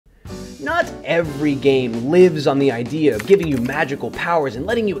Not every game lives on the idea of giving you magical powers and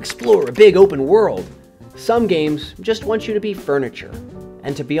letting you explore a big open world. Some games just want you to be furniture.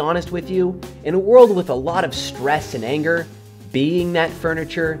 And to be honest with you, in a world with a lot of stress and anger, being that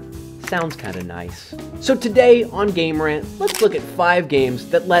furniture sounds kinda nice. So today on Game Rant, let's look at 5 games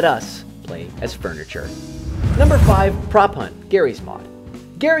that let us play as furniture. Number 5, Prop Hunt, Garry's Mod.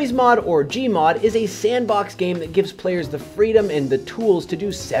 Garry's Mod, or Gmod, is a sandbox game that gives players the freedom and the tools to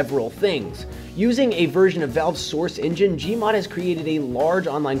do several things. Using a version of Valve's Source engine, Gmod has created a large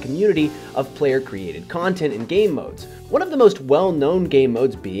online community of player-created content and game modes. One of the most well-known game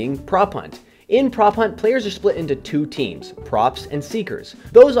modes being Prop Hunt. In Prop Hunt, players are split into 2 teams, props and seekers.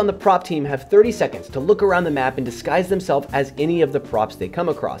 Those on the prop team have 30 seconds to look around the map and disguise themselves as any of the props they come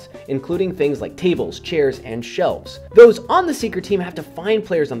across, including things like tables, chairs, and shelves. Those on the seeker team have to find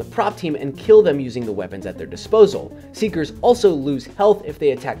players on the prop team and kill them using the weapons at their disposal. Seekers also lose health if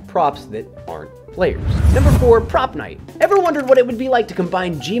they attack props that aren't players. Number 4, Prop Night. Ever wondered what it would be like to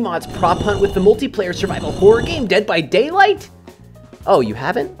combine Gmod's Prop Hunt with the multiplayer survival horror game Dead by Daylight? Oh, you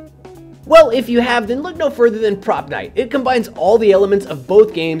haven't? Well, if you have, then look no further than Prop Night. It combines all the elements of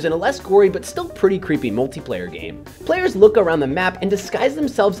both games in a less gory but still pretty creepy multiplayer game. Players look around the map and disguise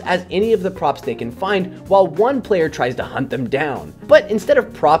themselves as any of the props they can find, while one player tries to hunt them down. But instead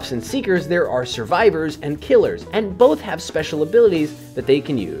of props and seekers, there are survivors and killers, and both have special abilities that they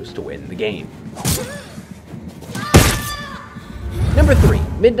can use to win the game. Number 3,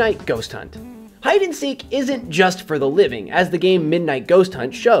 Midnight Ghost Hunt. Hide and seek isn't just for the living, as the game Midnight Ghost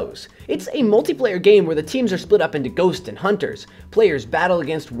Hunt shows. It's a multiplayer game where the teams are split up into ghosts and hunters. Players battle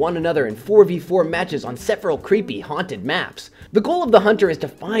against one another in 4v4 matches on several creepy, haunted maps. The goal of the hunter is to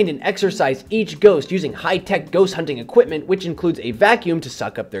find and exorcise each ghost using high-tech ghost hunting equipment, which includes a vacuum to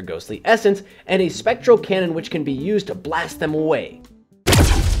suck up their ghostly essence, and a spectral cannon which can be used to blast them away.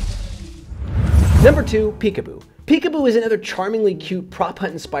 Number 2, Peekaboo. Peekaboo is another charmingly cute prop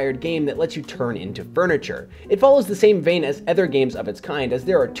hunt inspired game that lets you turn into furniture. It follows the same vein as other games of its kind, as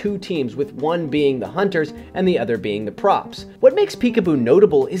there are 2 teams, with one being the hunters and the other being the props. What makes Peekaboo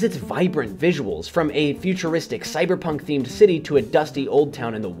notable is its vibrant visuals, from a futuristic cyberpunk themed city to a dusty old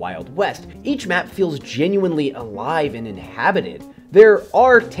town in the Wild West. Each map feels genuinely alive and inhabited. There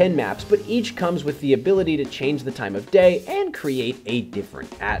are 10 maps, but each comes with the ability to change the time of day and create a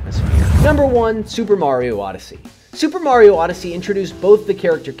different atmosphere. Number 1, Super Mario Odyssey. Super Mario Odyssey introduced both the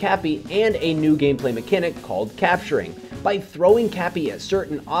character Cappy and a new gameplay mechanic called capturing. By throwing Cappy at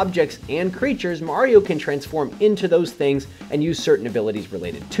certain objects and creatures, Mario can transform into those things and use certain abilities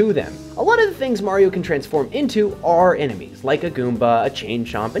related to them. A lot of the things Mario can transform into are enemies, like a Goomba, a Chain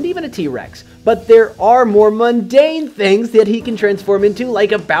Chomp, and even a T-Rex. But there are more mundane things that he can transform into,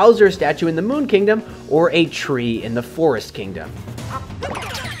 like a Bowser statue in the Moon Kingdom or a tree in the Forest Kingdom.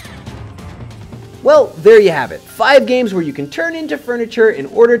 Well, there you have it. 5 games where you can turn into furniture in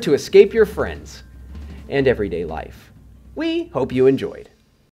order to escape your friends and everyday life. We hope you enjoyed.